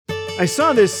I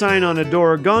saw this sign on a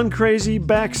door, "Gone crazy,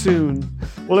 back soon."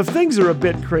 Well, if things are a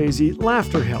bit crazy,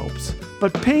 laughter helps.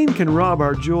 But pain can rob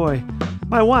our joy.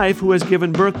 My wife, who has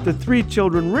given birth to 3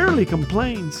 children, rarely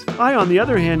complains. I, on the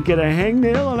other hand, get a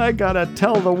hangnail and I gotta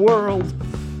tell the world.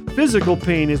 Physical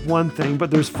pain is one thing, but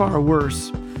there's far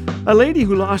worse. A lady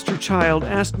who lost her child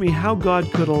asked me how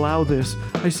God could allow this.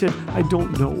 I said, I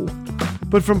don't know.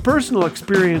 But from personal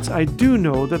experience, I do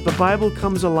know that the Bible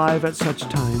comes alive at such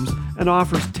times and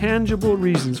offers tangible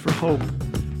reasons for hope.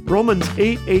 Romans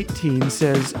 8:18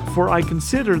 says, "For I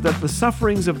consider that the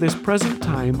sufferings of this present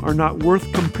time are not worth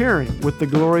comparing with the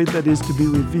glory that is to be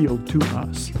revealed to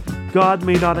us." God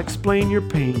may not explain your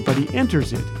pain, but He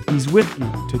enters it. He's with you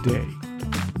today.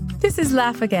 This is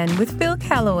Laugh Again with Phil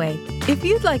Callaway. If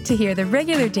you'd like to hear the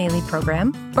regular daily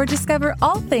program or discover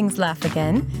all things Laugh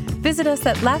Again, visit us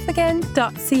at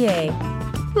laughagain.ca.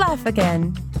 Laugh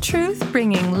Again, truth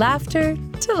bringing laughter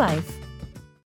to life.